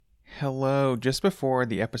Hello. Just before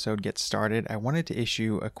the episode gets started, I wanted to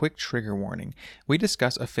issue a quick trigger warning. We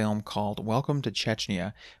discuss a film called Welcome to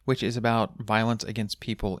Chechnya, which is about violence against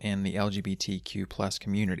people in the LGBTQ plus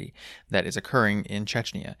community that is occurring in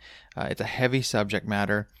Chechnya. It's a heavy subject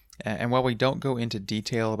matter, and while we don't go into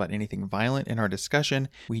detail about anything violent in our discussion,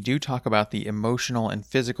 we do talk about the emotional and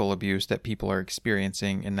physical abuse that people are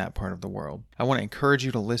experiencing in that part of the world. I want to encourage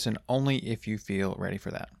you to listen only if you feel ready for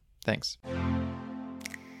that. Thanks.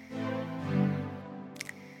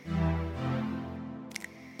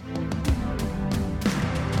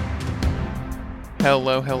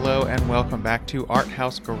 Hello, and welcome back to Art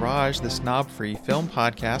House Garage, the snob-free film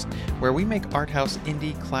podcast where we make art house,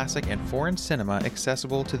 indie, classic, and foreign cinema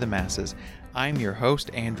accessible to the masses. I'm your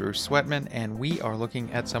host, Andrew Sweatman, and we are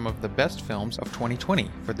looking at some of the best films of 2020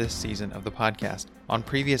 for this season of the podcast. On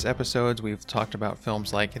previous episodes, we've talked about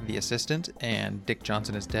films like The Assistant and Dick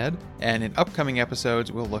Johnson is Dead, and in upcoming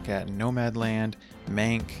episodes, we'll look at Nomadland,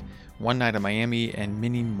 Mank, One Night in Miami, and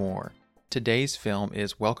many more. Today's film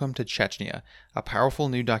is Welcome to Chechnya, a powerful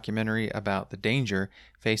new documentary about the danger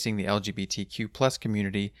facing the LGBTQ plus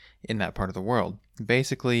community in that part of the world.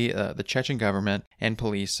 Basically, the Chechen government and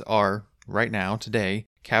police are, right now, today,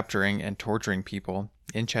 capturing and torturing people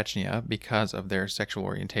in Chechnya because of their sexual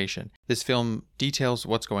orientation. This film details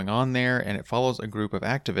what's going on there, and it follows a group of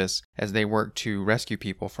activists as they work to rescue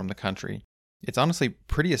people from the country. It's honestly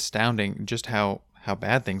pretty astounding just how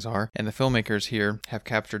bad things are, and the filmmakers here have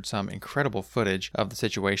captured some incredible footage of the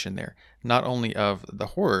situation there, not only of the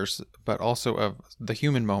horrors, but also of the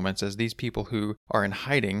human moments as these people who are in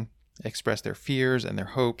hiding express their fears and their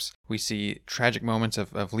hopes. We see tragic moments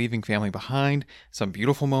of leaving family behind, some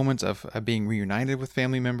beautiful moments of being reunited with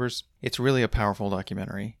family members. It's really a powerful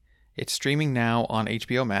documentary. It's streaming now on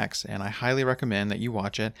HBO Max, and I highly recommend that you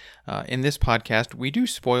watch it. In this podcast, we do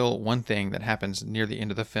spoil one thing that happens near the end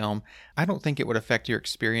of the film. I don't think it would affect your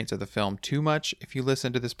experience of the film too much if you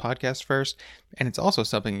listen to this podcast first, and it's also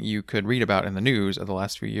something you could read about in the news of the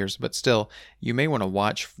last few years, but still, you may want to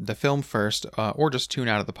watch the film first or just tune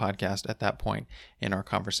out of the podcast at that point in our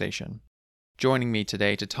conversation. Joining me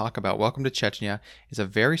today to talk about Welcome to Chechnya is a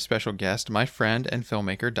very special guest, my friend and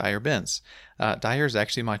filmmaker, Dyer Bence. Dyer is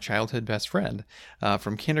actually my childhood best friend.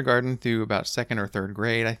 From kindergarten through about second or third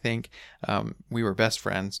grade, I think, we were best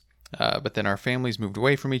friends. But then our families moved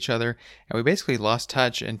away from each other, and we basically lost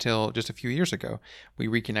touch until just a few years ago. We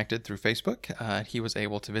reconnected through Facebook. He was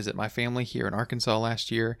able to visit my family here in Arkansas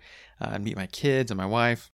last year and meet my kids and my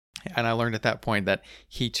wife. And I learned at that point that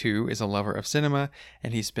he too is a lover of cinema,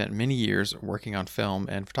 and he spent many years working on film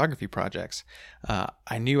and photography projects.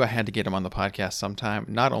 I knew I had to get him on the podcast sometime,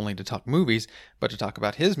 not only to talk movies, but to talk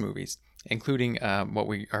about his movies, including what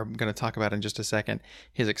we are going to talk about in just a second,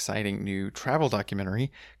 his exciting new travel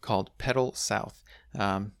documentary called Pedal South.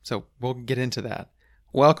 So we'll get into that.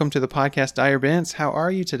 Welcome to the podcast, Dyer Bence. How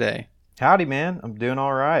are you today? Howdy, man. I'm doing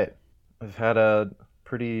all right. I've had a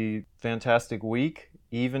pretty fantastic week,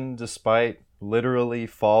 even despite literally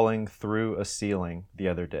falling through a ceiling the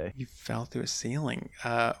other day. You fell through a ceiling.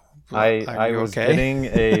 I was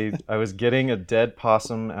getting a dead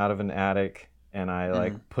possum out of an attic, and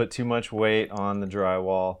I put too much weight on the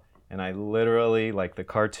drywall, and I literally, like the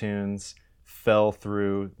cartoons, fell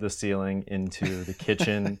through the ceiling into the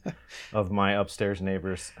kitchen of my upstairs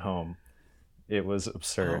neighbor's home. It was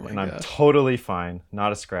absurd, and I'm totally fine,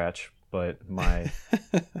 not a scratch. But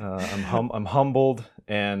I'm humbled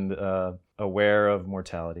and aware of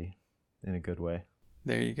mortality in a good way.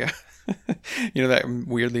 There you go. That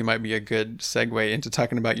weirdly might be a good segue into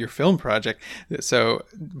talking about your film project. So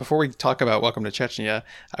before we talk about Welcome to Chechnya,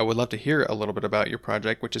 I would love to hear a little bit about your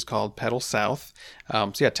project, which is called Pedal South.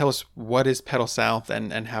 Tell us, what is Pedal South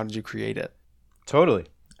and how did you create it? Totally.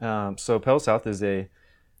 So Pedal South is a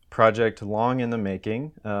project long in the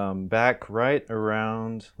making. Back right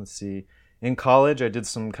around, in college I did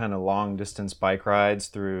some kind of long distance bike rides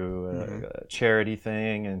through a charity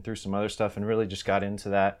thing and through some other stuff, and really just got into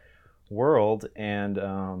that world. And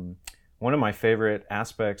one of my favorite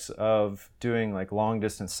aspects of doing like long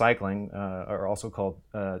distance cycling, are also called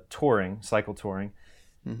cycle touring,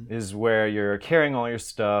 is where you're carrying all your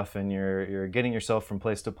stuff and you're getting yourself from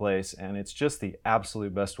place to place, and it's just the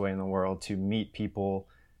absolute best way in the world to meet people,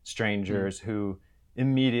 strangers who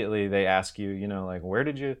immediately they ask you, like,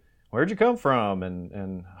 where'd you come from,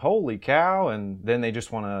 and holy cow, and then they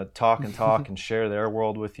just want to talk and share their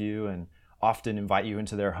world with you, and often invite you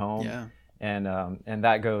into their home. And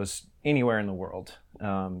that goes anywhere in the world.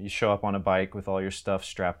 You show up on a bike with all your stuff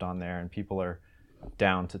strapped on there, and people are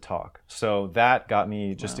down to talk. So that got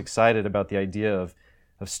me just excited about the idea of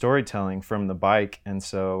of storytelling from the bike. And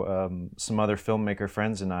so some other filmmaker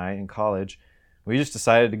friends and I in college, we just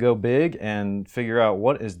decided to go big and figure out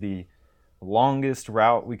what is the longest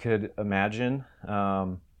route we could imagine,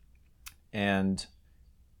 and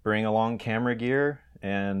bring along camera gear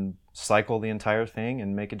and cycle the entire thing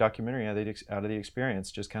and make a documentary out of the experience,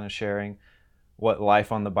 just kind of sharing what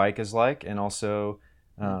life on the bike is like, and also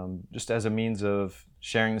just as a means of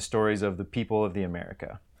sharing the stories of the people of the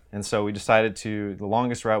America. And so we decided the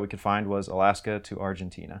longest route we could find was Alaska to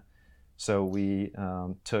Argentina. So we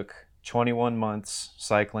took 21 months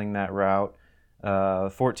cycling that route,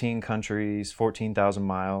 14 countries, 14,000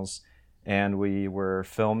 miles, and we were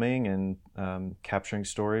filming and capturing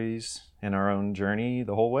stories in our own journey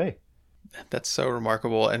the whole way. That's so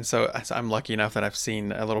remarkable. And so I'm lucky enough that I've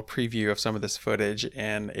seen a little preview of some of this footage,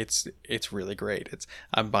 and it's really great.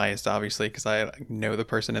 I'm biased obviously because I know the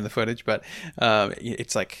person in the footage, but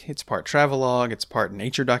it's part travelogue, it's part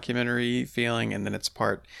nature documentary feeling, and then it's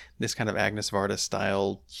part this kind of Agnes Varda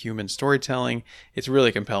style human storytelling. It's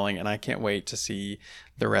really compelling, and I can't wait to see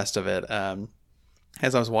the rest of it.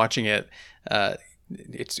 As I was watching it,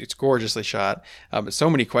 it's gorgeously shot, but so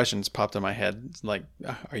many questions popped in my head. Like,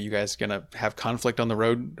 are you guys gonna have conflict on the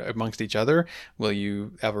road amongst each other? Will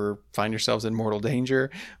you ever find yourselves in mortal danger?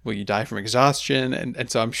 Will you die from exhaustion? And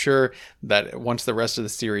so I'm sure that once the rest of the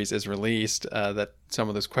series is released, that some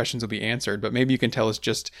of those questions will be answered. But maybe you can tell us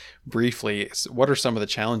just briefly, what are some of the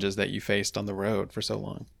challenges that you faced on the road for so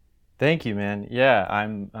long? Thank you, man. Yeah,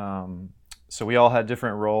 so we all had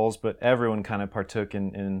different roles, but everyone kind of partook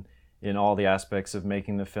in all the aspects of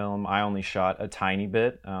making the film. I only shot a tiny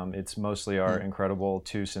bit. It's mostly our incredible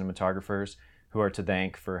 2 cinematographers who are to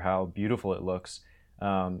thank for how beautiful it looks.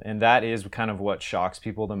 And that is kind of what shocks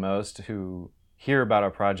people the most, who hear about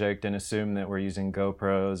our project and assume that we're using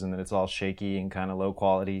GoPros and that it's all shaky and kind of low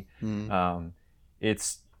quality.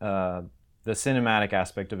 The cinematic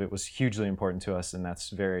aspect of it was hugely important to us, and that's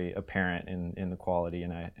very apparent in the quality.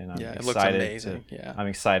 And I'm it excited. looks amazing. I'm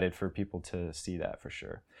excited for people to see that for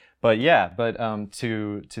sure. But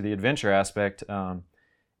to the adventure aspect,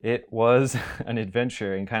 it was an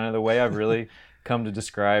adventure, and kind of the way I've really come to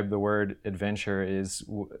describe the word adventure is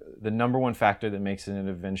the number one factor that makes it an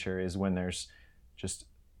adventure is when there's just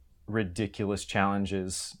ridiculous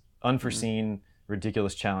challenges, unforeseen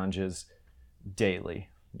ridiculous challenges daily.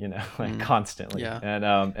 Constantly.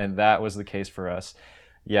 Yeah. And that was the case for us.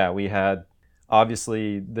 Yeah, we had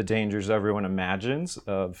obviously the dangers everyone imagines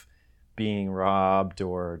of being robbed,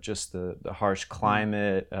 or just the harsh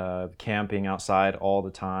climate, camping outside all the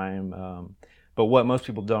time. But what most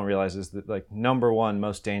people don't realize is that, like, number one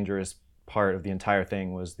most dangerous part of the entire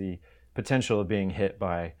thing was the potential of being hit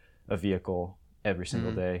by a vehicle every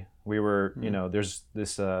single day. We were, there's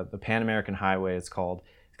this, the Pan American Highway, it's called.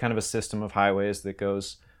 Kind of a system of highways that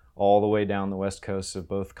goes all the way down the west coast of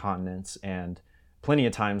both continents, and plenty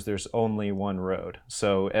of times there's only one road.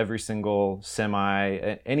 So every single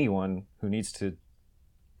semi, anyone who needs to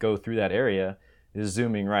go through that area is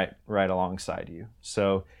zooming right alongside you.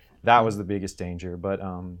 So that was the biggest danger. But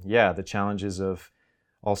the challenges of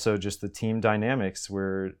also just the team dynamics,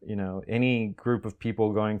 where any group of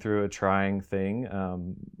people going through a trying thing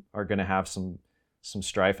are going to have some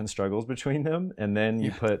strife and struggles between them, and then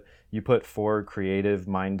you put 4 creative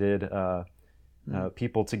minded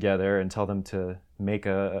people together and tell them to make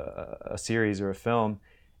a series or a film,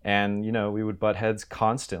 and we would butt heads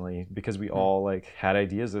constantly because we all had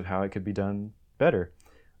ideas of how it could be done better.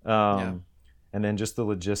 And then just the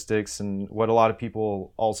logistics, and what a lot of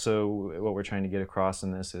people also, what we're trying to get across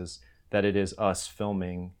in this is that it is us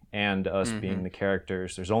filming and us being the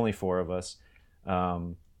characters. There's only 4 of us,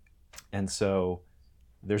 and so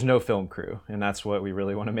there's no film crew, and that's what we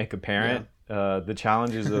really want to make apparent. The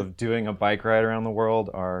challenges of doing a bike ride around the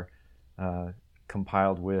world are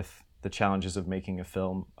compiled with the challenges of making a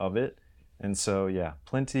film of it. And so,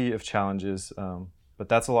 plenty of challenges, but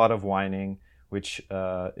that's a lot of whining, which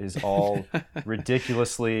is all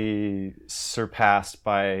ridiculously surpassed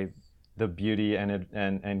by the beauty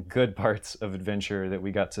and good parts of adventure that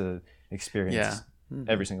we got to experience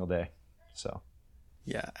every single day. So.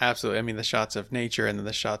 Yeah, absolutely. I mean, the shots of nature and then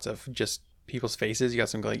the shots of just people's faces, you got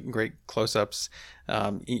some great close-ups.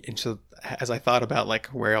 And so as I thought about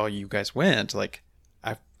where all you guys went,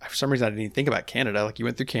 for some reason I didn't even think about Canada. You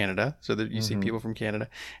went through Canada, so that you see people from Canada,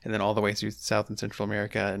 and then all the way through South and Central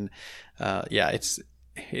America. And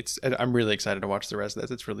I'm really excited to watch the rest of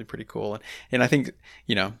this. It's really pretty cool. And I think,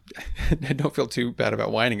 don't feel too bad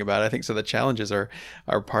about whining about it. I think so the challenges are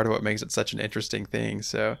part of what makes it such an interesting thing.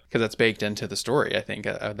 So, because that's baked into the story, I think,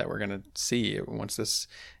 that we're going to see once this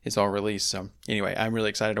is all released. So anyway, I'm really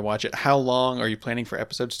excited to watch it. How long are you planning for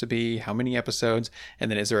episodes to be? How many episodes?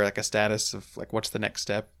 And then is there like a status of like, what's the next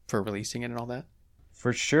step for releasing it and all that?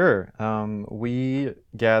 For sure. We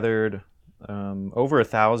gathered over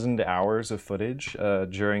 1,000 hours of footage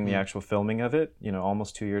during the actual filming of it.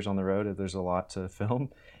 Almost 2 years on the road. There's a lot to film.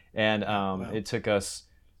 And Wow. It took us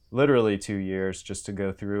literally 2 years just to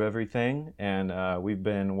go through everything. And we've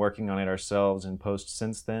been working on it ourselves in post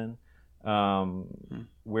since then.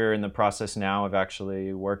 We're in the process now of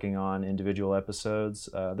actually working on individual episodes.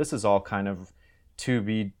 This is all kind of to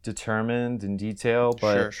be determined in detail,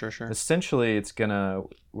 but Sure. essentially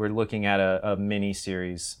we're looking at a mini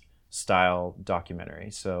series style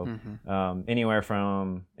documentary. So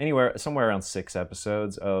somewhere around 6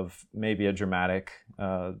 episodes of maybe a dramatic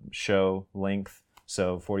show length,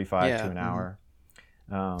 so 45 to an hour.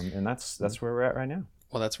 And that's where we're at right now.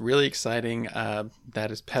 Well, that's really exciting.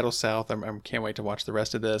 That is Pedal South. I can't wait to watch the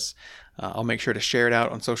rest of this. I'll make sure to share it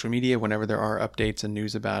out on social media whenever there are updates and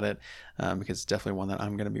news about it, because it's definitely one that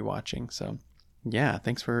I'm going to be watching. So, yeah,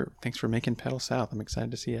 thanks for making Pedal South. I'm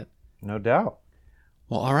excited to see it. No doubt.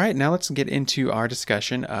 Well, all right, now let's get into our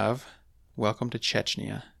discussion of Welcome to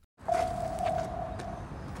Chechnya.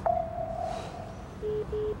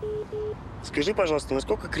 Скажи, пожалуйста,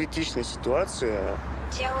 насколько критична ситуация?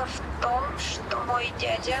 Дело в том, что мой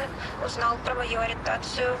дядя узнал про мою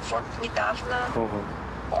ориентацию вот недавно.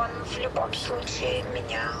 Он в любом случае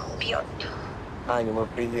меня убьет. Аня, мы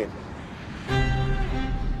приедем.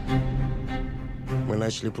 Мы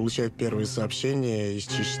начали получать первые сообщения из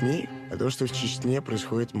Чечни о том, что в Чечне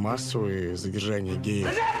происходит массовое задержание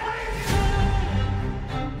геев.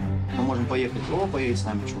 Мы можем поехать, поедет с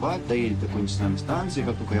нами чувак, доедет до какой-нибудь с нами станции,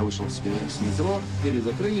 как только я вышел с метро, двери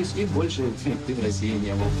закрылись, и больше ты в России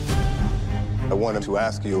не был. I wanted to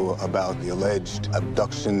ask you about the alleged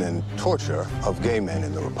abduction and torture of gay men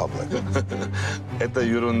in the Republic. Это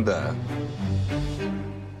ерунда.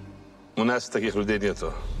 У нас таких людей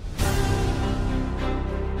нету.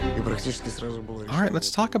 All right,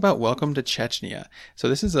 let's talk about Welcome to Chechnya. So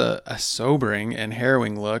this is a sobering and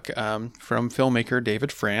harrowing look from filmmaker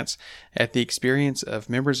David France at the experience of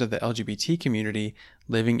members of the LGBT community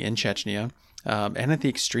living in Chechnya and at the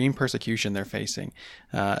extreme persecution they're facing.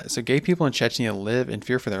 So gay people in Chechnya live in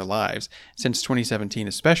fear for their lives. Since 2017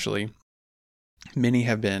 especially, many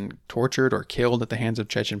have been tortured or killed at the hands of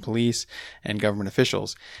Chechen police and government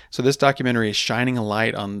officials. So this documentary is shining a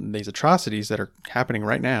light on these atrocities that are happening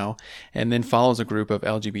right now, and then follows a group of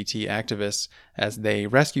LGBT activists as they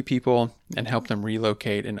rescue people and help them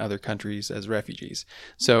relocate in other countries as refugees.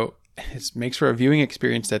 So it makes for a viewing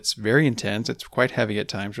experience that's very intense. It's quite heavy at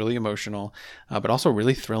times, really emotional, but also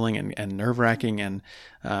really thrilling and nerve-wracking. And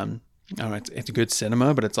I don't know, it's good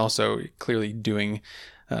cinema, but it's also clearly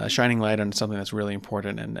shining light on something that's really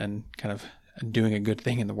important and kind of doing a good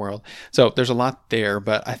thing in the world. So there's a lot there,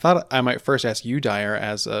 but I thought I might first ask you, Dyer,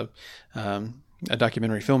 as a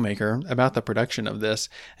documentary filmmaker, about the production of this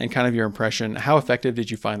and kind of your impression. How effective did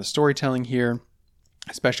you find the storytelling here,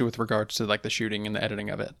 especially with regards to like the shooting and the editing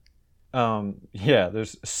of it? Yeah,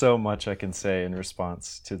 there's so much I can say in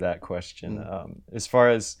response to that question. As far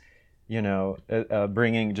as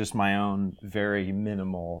bringing just my own very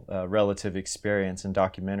minimal relative experience in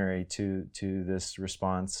documentary to this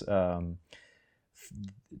response,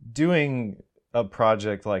 doing a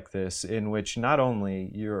project like this in which not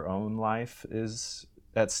only your own life is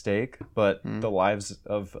at stake, but the lives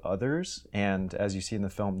of others, and as you see in the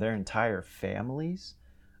film, their entire families.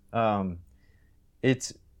 I'm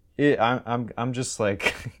just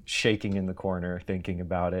like shaking in the corner thinking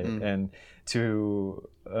about it, and to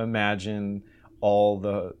imagine all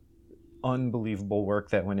the unbelievable work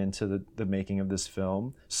that went into the making of this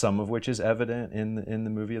film, some of which is evident in the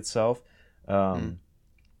movie itself,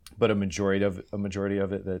 but a majority of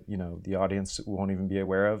it that the audience won't even be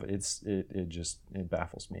aware of. It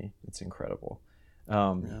baffles me. It's incredible.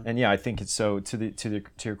 And yeah, I think it's so. To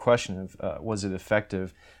your question of was it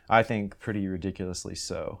effective? I think pretty ridiculously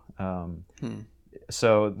so.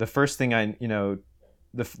 So the first thing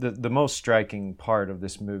the most striking part of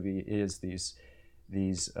this movie is these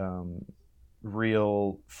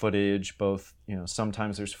real footage. Both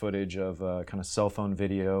sometimes there's footage of kind of cell phone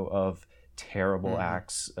video of terrible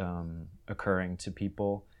acts occurring to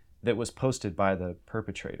people that was posted by the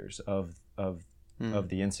perpetrators of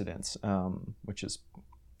the incidents, which is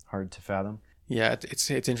hard to fathom. Yeah, it's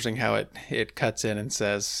interesting how it cuts in and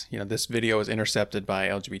says, this video was intercepted by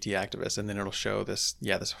LGBT activists, and then it'll show this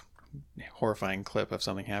horrifying clip of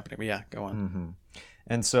something happening. But yeah, go on. Mm-hmm.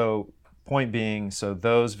 And so, point being, so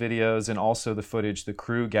those videos and also the footage the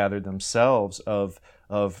crew gathered themselves of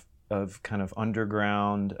kind of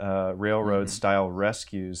underground railroad style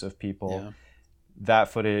rescues of people, that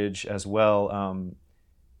footage as well.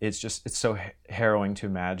 It's so harrowing to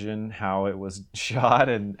imagine how it was shot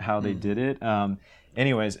and how they did it.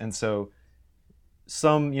 Anyways, and so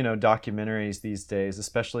some, documentaries these days,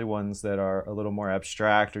 especially ones that are a little more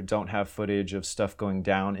abstract or don't have footage of stuff going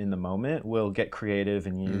down in the moment, will get creative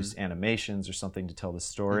and use animations or something to tell the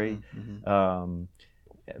story.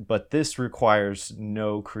 But this requires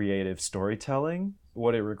no creative storytelling.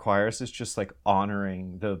 What it requires is just like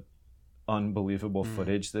honoring the unbelievable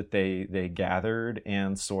footage that they gathered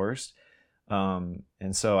and sourced.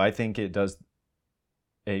 And so I think it does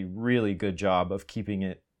a really good job of keeping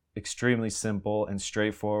it extremely simple and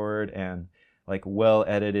straightforward and like well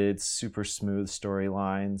edited, super smooth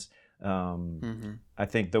storylines. I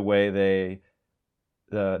think the way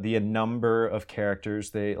the number of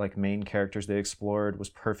characters main characters they explored was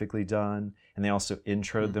perfectly done, and they also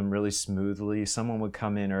introed them really smoothly. Someone would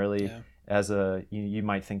come in early as you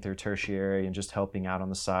might think they're tertiary and just helping out on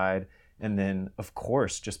the side, and then of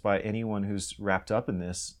course just by anyone who's wrapped up in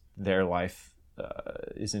this, their life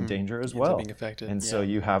is in danger as well, being affected. And so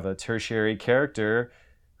you have a tertiary character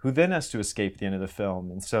who then has to escape at the end of the film.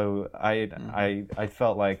 And so I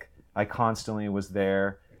felt like I constantly was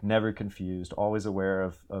there, never confused, always aware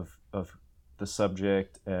of the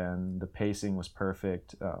subject, and the pacing was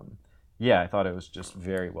perfect. I thought it was just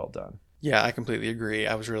very well done. Yeah, I completely agree.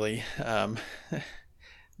 I was really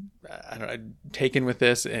taken with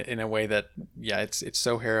this in a way that, it's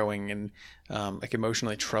so harrowing and like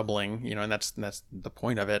emotionally troubling, and that's the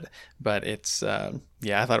point of it. But it's I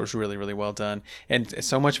thought it was really, really well done, and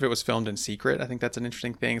so much of it was filmed in secret. I think that's an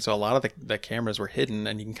interesting thing. So a lot of the cameras were hidden,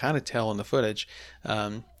 and you can kind of tell in the footage,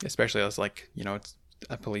 especially as it's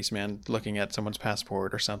a policeman looking at someone's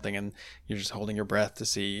passport or something, and you're just holding your breath to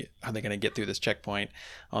see how they're going to get through this checkpoint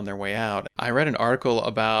on their way out. I read an article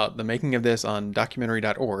about the making of this on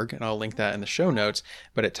documentary.org, and I'll link that in the show notes,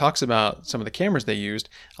 but it talks about some of the cameras they used.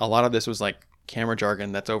 A lot of this was like camera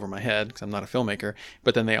jargon that's over my head because I'm not a filmmaker,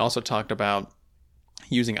 but then they also talked about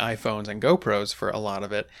using iPhones and GoPros for a lot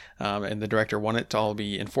of it, and the director wanted it to all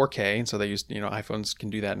be in 4K, and so they used, iPhones can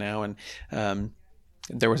do that now, and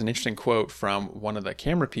there was an interesting quote from one of the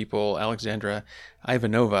camera people, Alexandra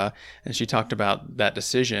Ivanova, and she talked about that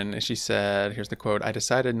decision. And she said, here's the quote: "I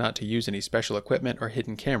decided not to use any special equipment or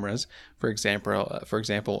hidden cameras. For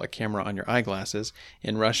example, a camera on your eyeglasses.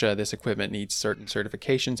 In Russia, this equipment needs certain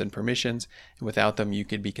certifications and permissions, and without them, you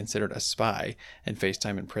could be considered a spy and face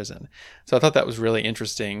time in prison." So I thought that was really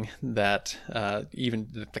interesting that even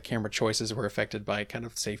the camera choices were affected by kind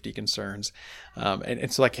of safety concerns. And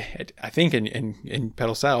it's like, I think in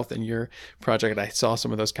Pedal South, in your project, I saw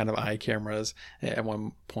some of those kind of eye cameras at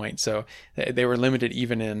one point. So they were limited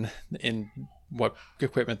even in what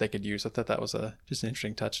equipment they could use. I thought that was just an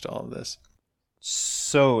interesting touch to all of this.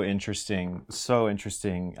 So interesting.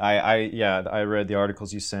 I read the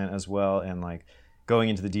articles you sent as well, and like going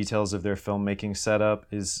into the details of their filmmaking setup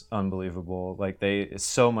is unbelievable. Like it's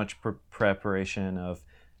so much preparation of,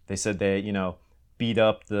 they said they, beat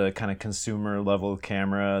up the kind of consumer level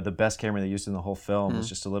camera. The best camera they used in the whole film was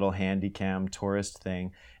just a little Handycam tourist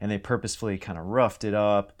thing, and they purposefully kind of roughed it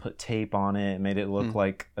up, put tape on it, made it look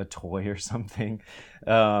like a toy or something,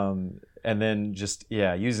 and then just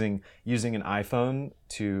using an iPhone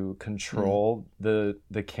to control the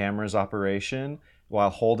camera's operation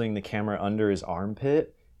while holding the camera under his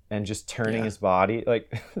armpit and just turning his body.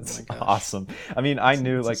 Like, it's awesome. I mean, I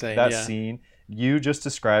knew like insane, that scene. You just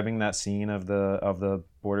describing that scene of the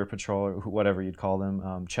border patrol or whatever you'd call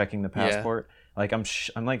them, checking the passport. Like I'm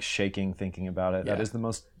like shaking thinking about it. That is the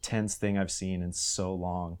most tense thing I've seen in so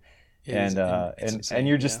long. And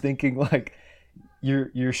you're just thinking like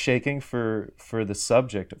you're shaking for the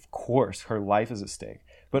subject. Of course, her life is at stake,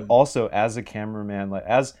 but also as a cameraman, like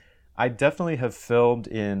as I definitely have filmed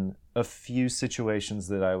in a few situations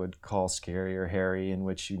that I would call scary or hairy, in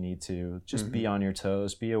which you need to just be on your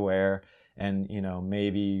toes, be aware. And,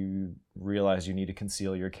 maybe you realize you need to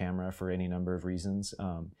conceal your camera for any number of reasons.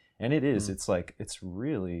 And it is, it's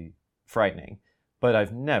really frightening. But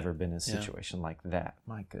I've never been in a situation like that.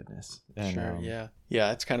 My goodness. And, sure,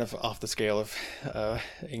 yeah, it's kind of off the scale of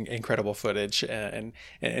incredible footage. And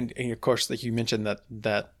of course, like you mentioned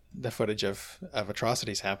that the footage of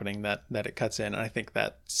atrocities happening that it cuts in. And I think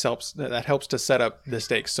that helps to set up the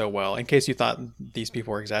stakes so well. In case you thought these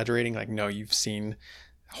people were exaggerating, like, no, you've seen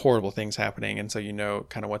horrible things happening, and so you know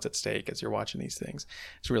kind of what's at stake as you're watching these things.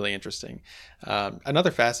 It's really interesting. Another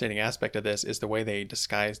fascinating aspect of this is the way they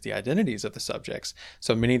disguise the identities of the subjects.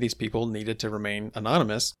 So many of these people needed to remain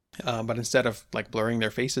anonymous, but instead of like blurring their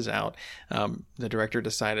faces out, the director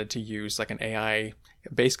decided to use like an AI,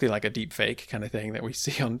 basically like a deep fake kind of thing that we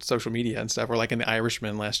see on social media and stuff, or like in The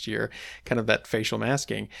Irishman last year, kind of that facial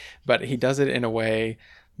masking. But he does it in a way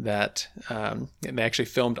that they actually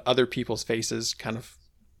filmed other people's faces kind of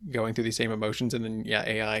going through these same emotions, and then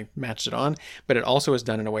AI matched it on. But it also is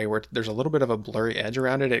done in a way where there's a little bit of a blurry edge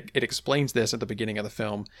around it. It explains this at the beginning of the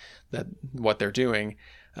film, that what they're doing,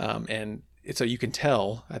 and so you can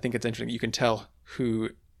tell. I think it's interesting. You can tell who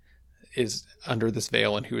is under this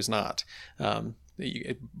veil and who is not.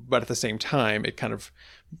 But at the same time, it kind of,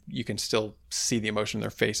 you can still see the emotion in their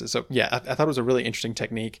faces. So yeah, I thought it was a really interesting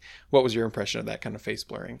technique. What was your impression of that kind of face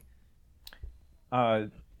blurring?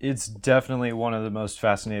 It's definitely one of the most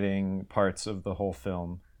fascinating parts of the whole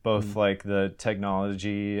film. Both like the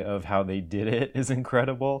technology of how they did it is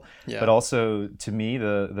incredible, but also to me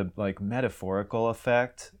the like metaphorical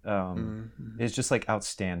effect is just like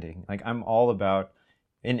outstanding. Like I'm all about,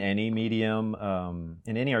 in any medium,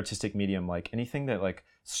 in any artistic medium, like anything that like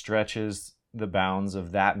stretches the bounds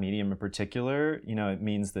of that medium in particular, you know, it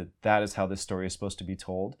means that that is how this story is supposed to be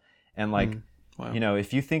told. And like, you know,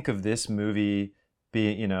 if you think of this movie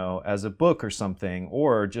being, you know, as a book or something,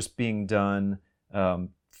 or just being done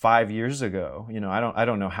 5 years ago, you know, I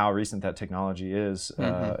don't know how recent that technology is.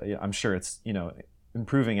 I'm sure it's, you know,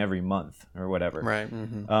 improving every month or whatever. Right.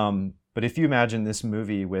 But if you imagine this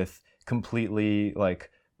movie with completely like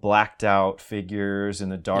blacked out figures in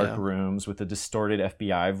the dark rooms with a distorted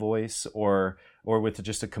FBI voice, or with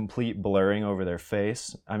just a complete blurring over their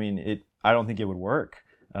face, I mean, I don't think it would work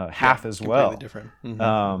half as well. Different.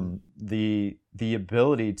 The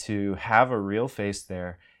ability to have a real face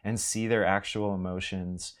there and see their actual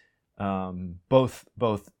emotions, both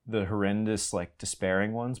the horrendous like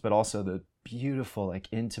despairing ones, but also the beautiful like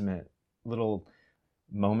intimate little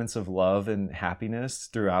moments of love and happiness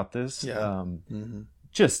throughout this.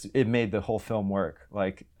 Just, it made the whole film work.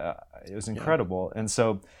 Like it was incredible. And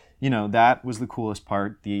so, you know, that was the coolest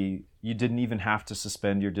part. You didn't even have to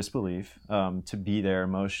suspend your disbelief to be there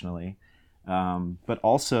emotionally. But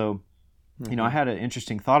also, you know, I had an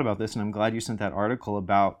interesting thought about this, and I'm glad you sent that article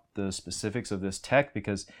about the specifics of this tech,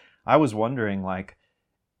 because I was wondering, like,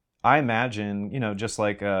 I imagine, you know, just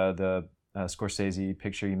like the Scorsese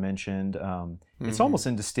picture you mentioned, it's almost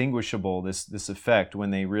indistinguishable, this effect, when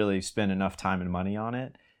they really spend enough time and money on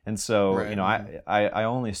it. And so, you know, I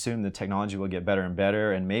only assume the technology will get better and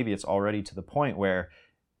better, and maybe it's already to the point where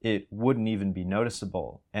it wouldn't even be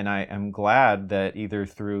noticeable. And I am glad that either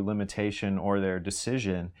through limitation or their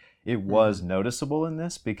decision, it was noticeable in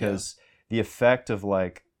this, because the effect of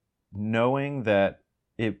like knowing that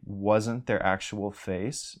it wasn't their actual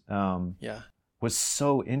face was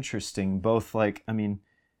so interesting. Both like, I mean,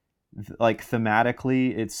 like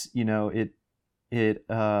thematically, it's, you know, it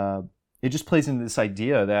just plays into this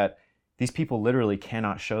idea that these people literally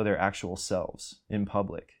cannot show their actual selves in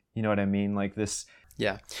public. You know what I mean? Like this.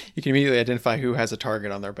 Yeah. You can immediately identify who has a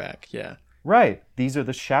target on their back. Yeah. Right. These are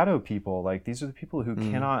the shadow people. Like these are the people who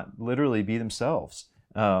cannot literally be themselves.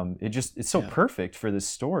 It's so perfect for this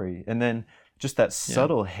story. And then just that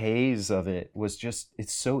subtle haze of it was just,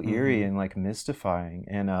 it's so eerie and like mystifying.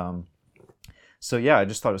 And so yeah, I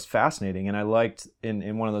just thought it was fascinating. And I liked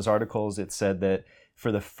in one of those articles, it said that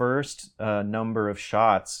for the first number of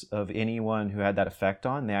shots of anyone who had that effect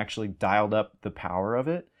on, they actually dialed up the power of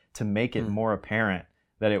it to make it more apparent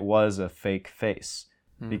that it was a fake face.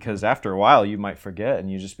 Because after a while you might forget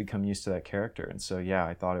and you just become used to that character. And so yeah,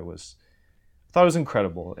 I thought it was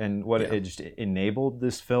incredible, and what it just enabled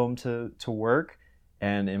this film to work,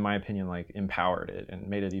 and in my opinion, like empowered it and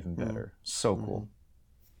made it even better. So cool.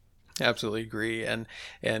 Absolutely agree. And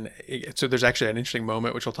so there's actually an interesting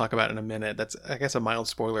moment, which we'll talk about in a minute, that's, I guess, a mild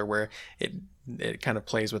spoiler, where it kind of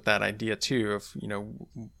plays with that idea too of, you know,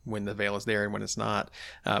 when the veil is there and when it's not.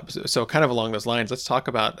 So kind of along those lines, let's talk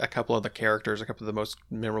about a couple of the characters, a couple of the most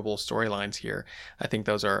memorable storylines here. I think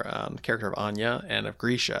those are the character of Anya and of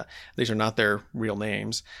Grisha. These are not their real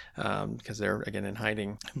names because they're, again, in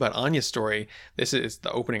hiding. But Anya's story, this is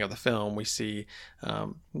the opening of the film. We see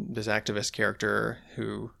this activist character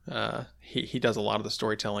who he does a lot of the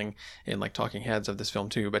storytelling in like talking heads of this film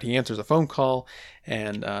too, but he answers a phone call,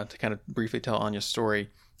 and to kind of briefly tell Anya's story,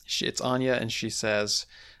 it's Anya, and she says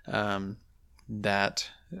that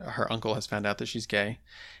her uncle has found out that she's gay,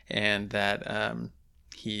 and that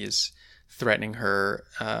he is threatening her,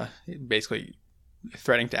 basically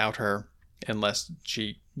threatening to out her unless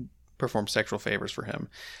she performs sexual favors for him.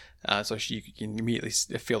 So she can immediately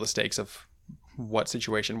feel the stakes of what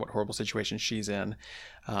horrible situation she's in,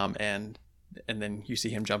 and then you see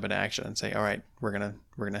him jump into action and say, all right, we're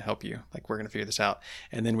gonna help you, like we're gonna figure this out.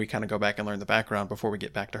 And then we kind of go back and learn the background before we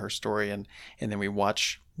get back to her story, and then we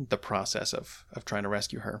watch the process of trying to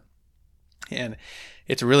rescue her. And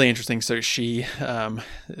it's really interesting. So she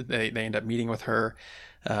they end up meeting with her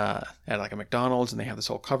at like a McDonald's, and they have this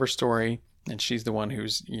whole cover story, and she's the one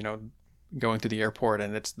who's going through the airport,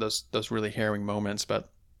 and it's those really harrowing moments.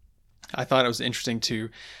 But I thought it was interesting to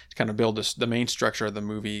kind of build the main structure of the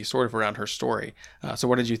movie sort of around her story. So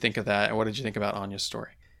what did you think of that, and what did you think about Anya's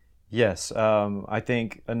story? Yes, I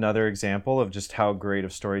think another example of just how great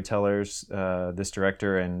of storytellers this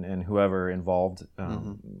director and whoever involved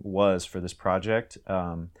was for this project.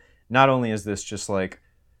 Not only is this just like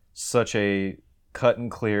such a cut and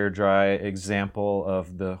clear, dry example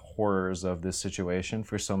of the horrors of this situation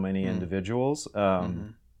for so many individuals,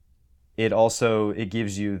 it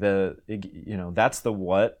gives you that's the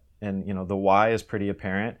what, and the why is pretty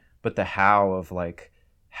apparent, but the how of like,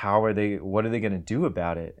 what are they going to do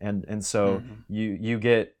about it? And so you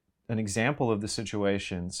get an example of the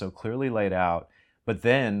situation so clearly laid out, but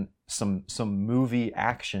then some movie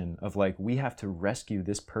action of like, we have to rescue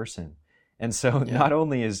this person. And so not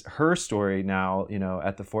only is her story now,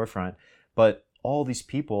 at the forefront, but all these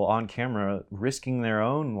people on camera risking their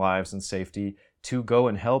own lives and safety to go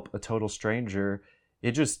and help a total stranger.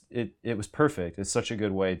 It was perfect. It's such a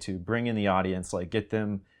good way to bring in the audience, like get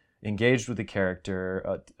them engaged with the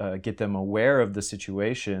character, get them aware of the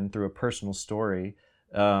situation through a personal story.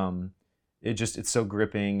 It's so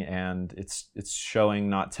gripping, and it's showing,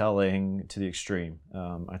 not telling, to the extreme.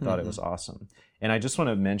 I thought it was awesome. And I just want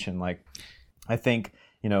to mention, like, I think,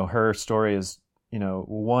 her story is,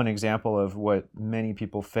 one example of what many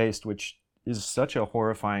people faced, which is such a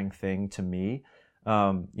horrifying thing to me.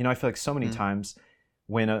 I feel like so many times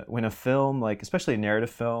when a film, like especially a narrative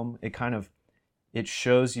film, it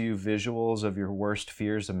shows you visuals of your worst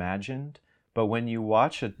fears imagined. But when you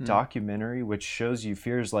watch a documentary which shows you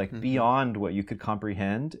fears like beyond what you could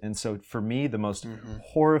comprehend, and so for me, the most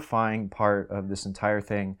horrifying part of this entire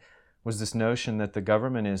thing was this notion that the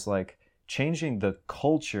government is like changing the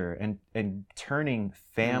culture and turning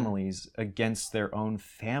families against their own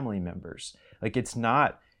family members. Like it's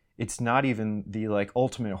not even the like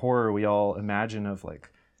ultimate horror we all imagine of like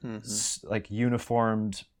like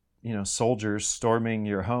uniformed soldiers storming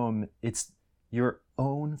your home. It's your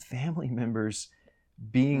own family members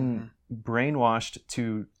being brainwashed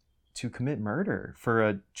to commit murder for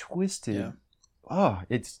a twisted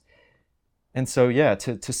and so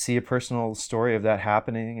to see a personal story of that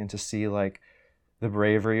happening, and to see like the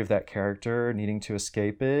bravery of that character needing to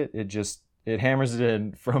escape it hammers it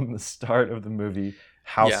in from the start of the movie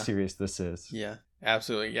how serious this is. Yeah,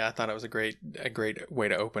 absolutely. Yeah, I thought it was a great way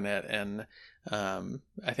to open it, and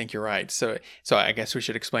I think you're right. So I guess we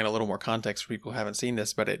should explain a little more context for people who haven't seen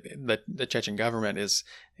this. But the Chechen government is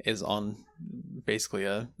on basically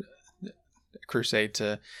a crusade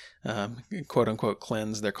to quote unquote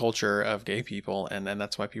cleanse their culture of gay people, and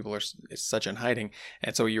that's why people are such in hiding.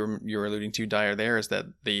 And so you're alluding to, Dyer, there is that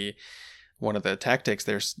one of the tactics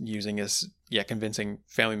they're using is convincing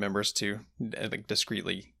family members to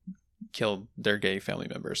discreetly kill their gay family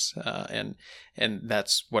members, and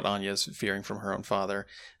that's what Anya's fearing from her own father.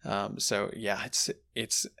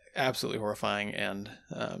 It's absolutely horrifying, and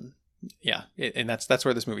and that's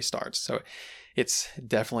where this movie starts. So it's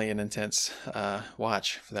definitely an intense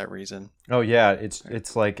watch for that reason. Oh yeah, it's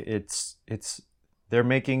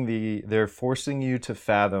they're forcing you to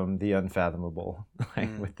fathom the unfathomable,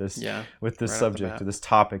 like with this right subject, this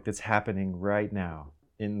topic that's happening right now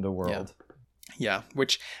in the world. Yeah,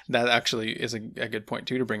 which that actually is a good point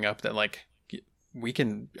too to bring up, that like we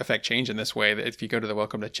can affect change in this way. That if you go to the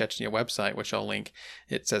Welcome to Chechnya website, which I'll link,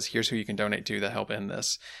 it says here's who you can donate to help end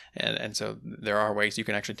this, and so there are ways you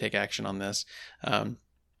can actually take action on this. One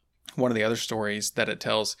of the other stories that it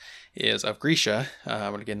tells is of Grisha.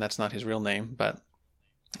 Again, that's not his real name, but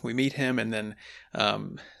we meet him, and then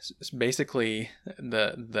basically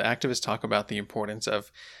the activists talk about the importance of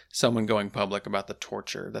someone going public about the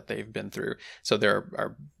torture that they've been through. So there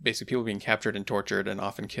are basically people being captured and tortured and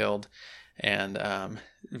often killed, and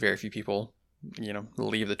very few people,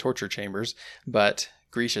 leave the torture chambers. But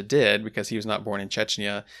Grisha did, because he was not born in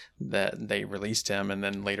Chechnya, that they released him and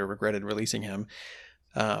then later regretted releasing him.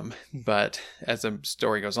 But as the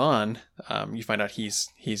story goes on, you find out he's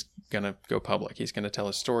going to go public. He's going to tell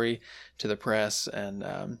his story to the press,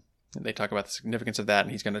 and they talk about the significance of that,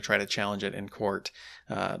 and he's going to try to challenge it in court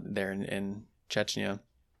there in Chechnya,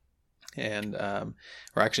 and or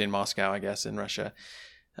actually in Moscow, I guess, in Russia,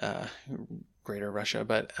 Greater Russia.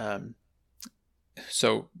 But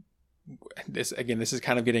so this is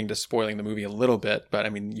kind of getting to spoiling the movie a little bit, but I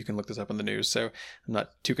mean, you can look this up in the news, so I'm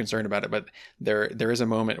not too concerned about it. But there is a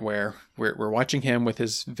moment where we're watching him with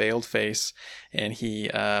his veiled face, and he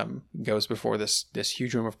goes before this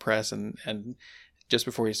huge room of press, and just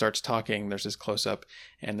before he starts talking, there's this close up,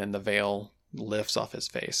 and then the veil lifts off his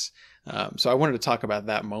face. So I wanted to talk about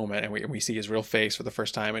that moment, and we see his real face for the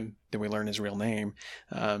first time, and then we learn his real name.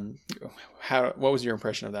 What was your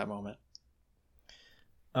impression of that moment?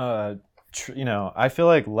 I feel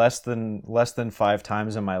like less than 5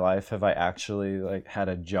 times in my life have I actually like had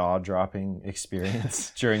a jaw-dropping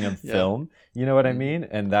experience during a film. You know what I mean?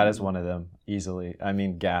 And that is one of them, easily. I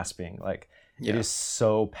mean, gasping. Like, it is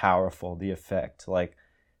so powerful, the effect. Like,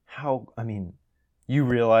 you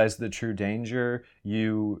realize the true danger.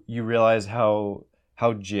 You realize how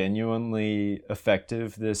genuinely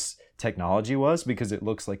effective this technology was, because it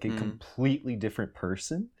looks like a completely different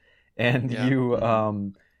person. And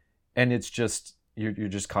and it's just you're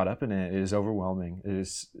just caught up in it. It is overwhelming. It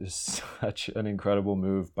is such an incredible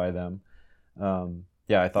move by them.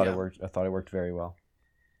 I thought it worked. I thought it worked very well.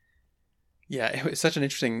 Yeah, it was such an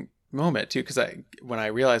interesting moment too, because when I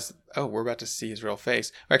realized, oh, we're about to see his real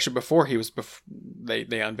face. Actually, before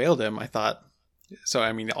they unveiled him, I thought, so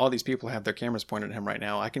I mean, all these people have their cameras pointed at him right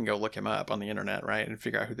now. I can go look him up on the internet, right, and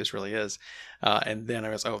figure out who this really is. And then I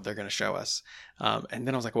was, oh, they're going to show us. And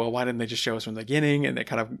then I was like, well, why didn't they just show us from the beginning? And they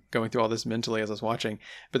kind of going through all this mentally as I was watching.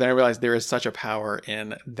 But then I realized there is such a power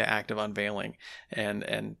in the act of unveiling,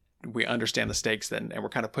 and we understand the stakes then, and we're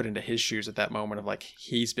kind of put into his shoes at that moment of like,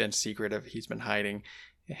 he's been secretive, he's been hiding,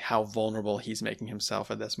 how vulnerable he's making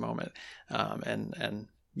himself at this moment.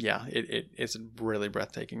 It's a really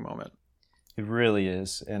breathtaking moment. It really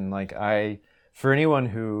is. And like, for anyone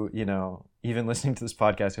who, even listening to this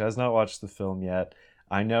podcast who has not watched the film yet,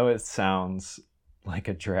 I know it sounds like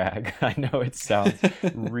a drag. I know it sounds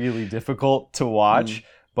really difficult to watch,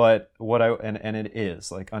 but and it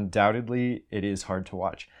is, like, undoubtedly it is hard to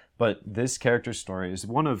watch. But this character story is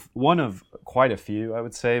one of quite a few, I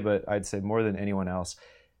would say, but I'd say more than anyone else.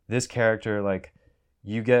 This character, like,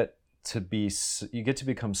 you get to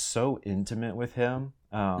become so intimate with him.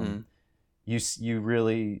 You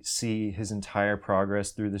really see his entire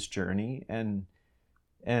progress through this journey, and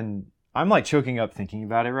I'm like choking up thinking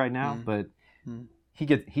about it right now. But he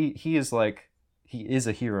is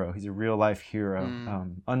a hero. He's a real life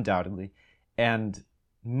hero, undoubtedly, and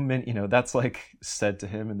that's like said to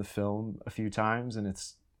him in the film a few times, and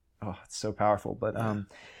it's so powerful.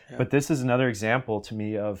 But this is another example to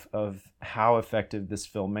me of how effective this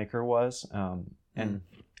filmmaker was. And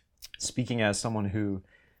speaking as someone who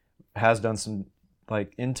has done some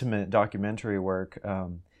like intimate documentary work,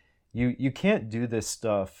 you can't do this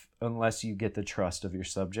stuff unless you get the trust of your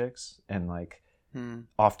subjects, and like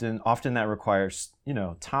often that requires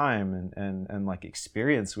time and like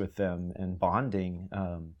experience with them and bonding,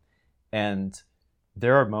 and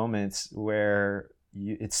there are moments where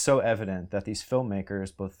it's so evident that these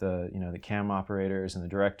filmmakers, both the cam operators and the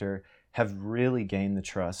director, have really gained the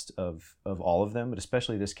trust of all of them, but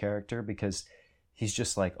especially this character, because he's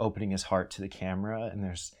just like opening his heart to the camera, and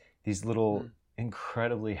there's these little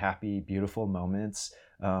incredibly happy, beautiful moments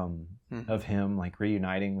of him like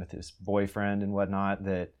reuniting with his boyfriend and whatnot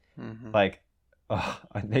that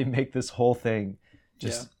they make this whole thing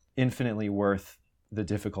just infinitely worth the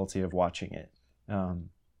difficulty of watching it.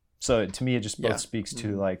 So to me, it just both speaks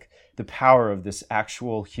to like the power of this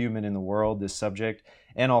actual human in the world, this subject,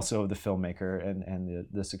 and also of the filmmaker and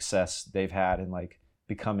the success they've had in like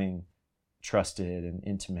becoming trusted and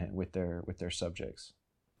intimate with their subjects.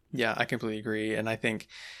 Yeah, I completely agree. And I think,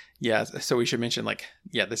 so we should mention, like,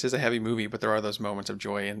 this is a heavy movie, but there are those moments of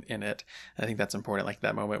joy in it. I think that's important, like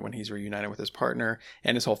that moment when he's reunited with his partner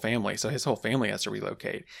and his whole family. So his whole family has to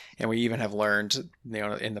relocate. And we even have learned,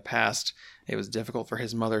 in the past, it was difficult for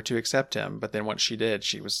his mother to accept him. But then once she did,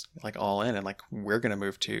 she was like all in and like, we're going to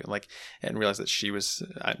move to, like, and realize that she was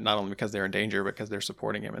not only because they're in danger, but because they're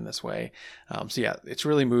supporting him in this way. It's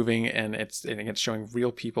really moving, and it's showing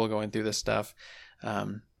real people going through this stuff.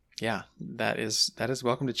 That is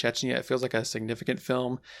Welcome to Chechnya. It feels like a significant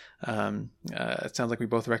film. It sounds like we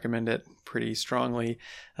both recommend it pretty strongly.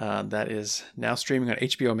 That is now streaming on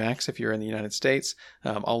HBO Max if you're in the United States.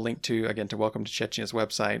 I'll link to Welcome to Chechnya's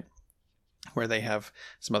website where they have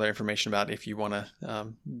some other information about if you want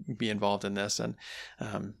to be involved in this. And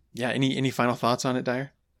any final thoughts on it,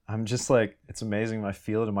 Dyer? I'm just like, it's amazing. I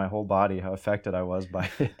feel it in my whole body how affected I was by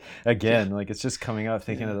it. Again, like it's just coming up,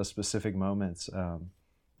 thinking of those specific moments.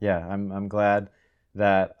 I'm glad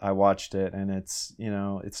that I watched it, and it's,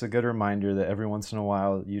 it's a good reminder that every once in a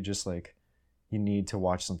while you just like, you need to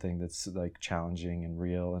watch something that's like challenging and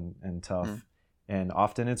real and tough. And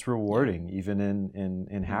often it's rewarding, even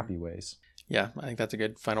in happy ways. Yeah, I think that's a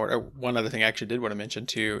good final word. One other thing I actually did want to mention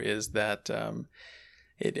too is that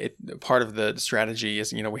it part of the strategy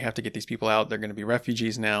is, we have to get these people out. They're going to be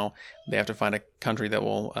refugees now. They have to find a country that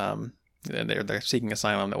will they're seeking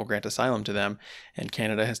asylum that will grant asylum to them, and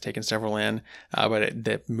Canada has taken several in. But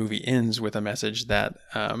the movie ends with a message that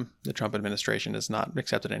the Trump administration has not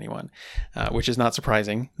accepted anyone, which is not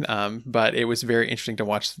surprising. But it was very interesting to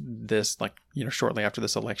watch this, shortly after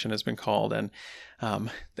this election has been called, and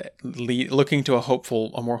looking to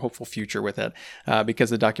a more hopeful future with it,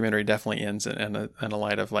 because the documentary definitely ends in a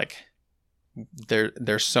light of like,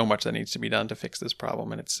 there's so much that needs to be done to fix this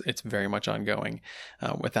problem, and it's very much ongoing,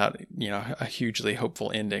 without a hugely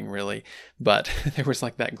hopeful ending really. But there was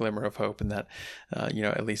like that glimmer of hope, and that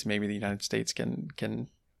at least maybe the United States can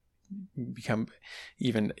become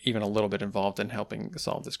even a little bit involved in helping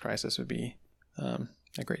solve this crisis would be a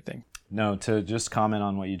great thing. No, to just comment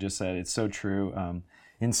on what you just said, it's so true.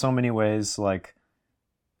 In so many ways, like,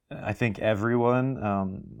 I think everyone,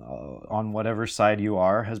 on whatever side you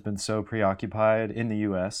are, has been so preoccupied in the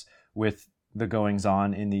U.S. with the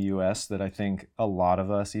goings-on in the U.S. that I think a lot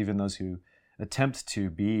of us, even those who attempt to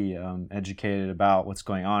be educated about what's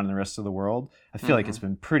going on in the rest of the world, I feel like it's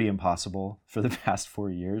been pretty impossible for the past 4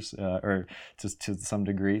 years, or to some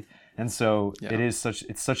degree. And so it's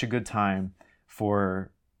such a good time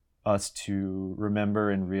for us to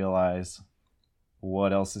remember and realize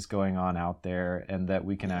what else is going on out there, and that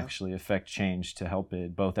we can actually affect change to help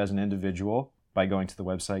it, both as an individual by going to the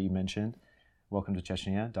website you mentioned,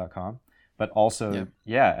 welcometochechnya.com, but also,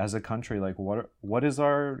 as a country, like what is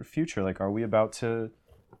our future? Like, are we about to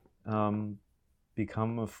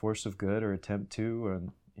become a force of good, or attempt to,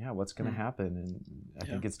 and what's going to happen? And I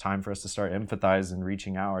think it's time for us to start empathizing and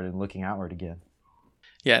reaching outward and looking outward again.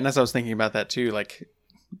 Yeah, and as I was thinking about that too, like,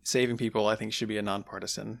 saving people, I think, should be a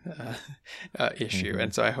nonpartisan issue,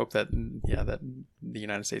 and so I hope that that the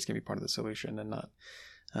United States can be part of the solution and not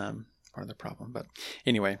part of the problem. But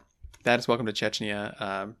anyway, that is Welcome to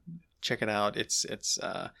Chechnya. Check it out. It's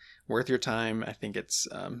worth your time. I think it's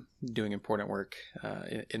doing important work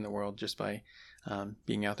in the world just by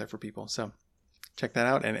being out there for people. So check that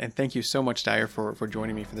out, and thank you so much, Dyer, for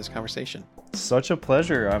joining me for this conversation. Such a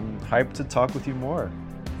pleasure. I'm hyped to talk with you more.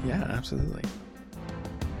 Yeah, absolutely.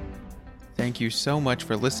 Thank you so much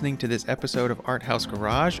for listening to this episode of Art House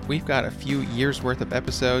Garage. We've got a few years worth of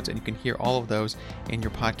episodes, and you can hear all of those in your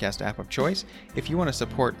podcast app of choice. If you want to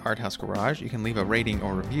support Art House Garage, you can leave a rating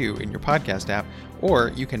or review in your podcast app,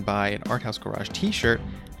 or you can buy an Art House Garage t-shirt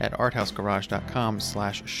at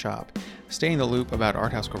arthousegarage.com/shop. Stay in the loop about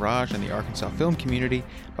Art House Garage and the Arkansas film community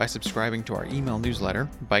by subscribing to our email newsletter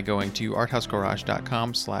by going to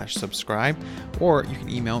arthousegarage.com/subscribe, or you can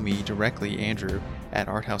email me directly, Andrew, at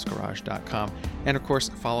arthousegarage.com. And of course,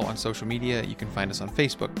 follow on social media. You can find us on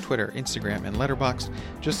Facebook, Twitter, Instagram, and Letterboxd.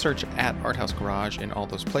 Just search at Art House Garage in all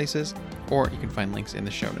those places, or you can find links in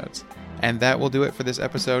the show notes. And that will do it for this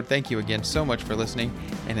episode. Thank you again so much for listening,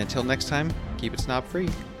 and until next time, keep it snob free.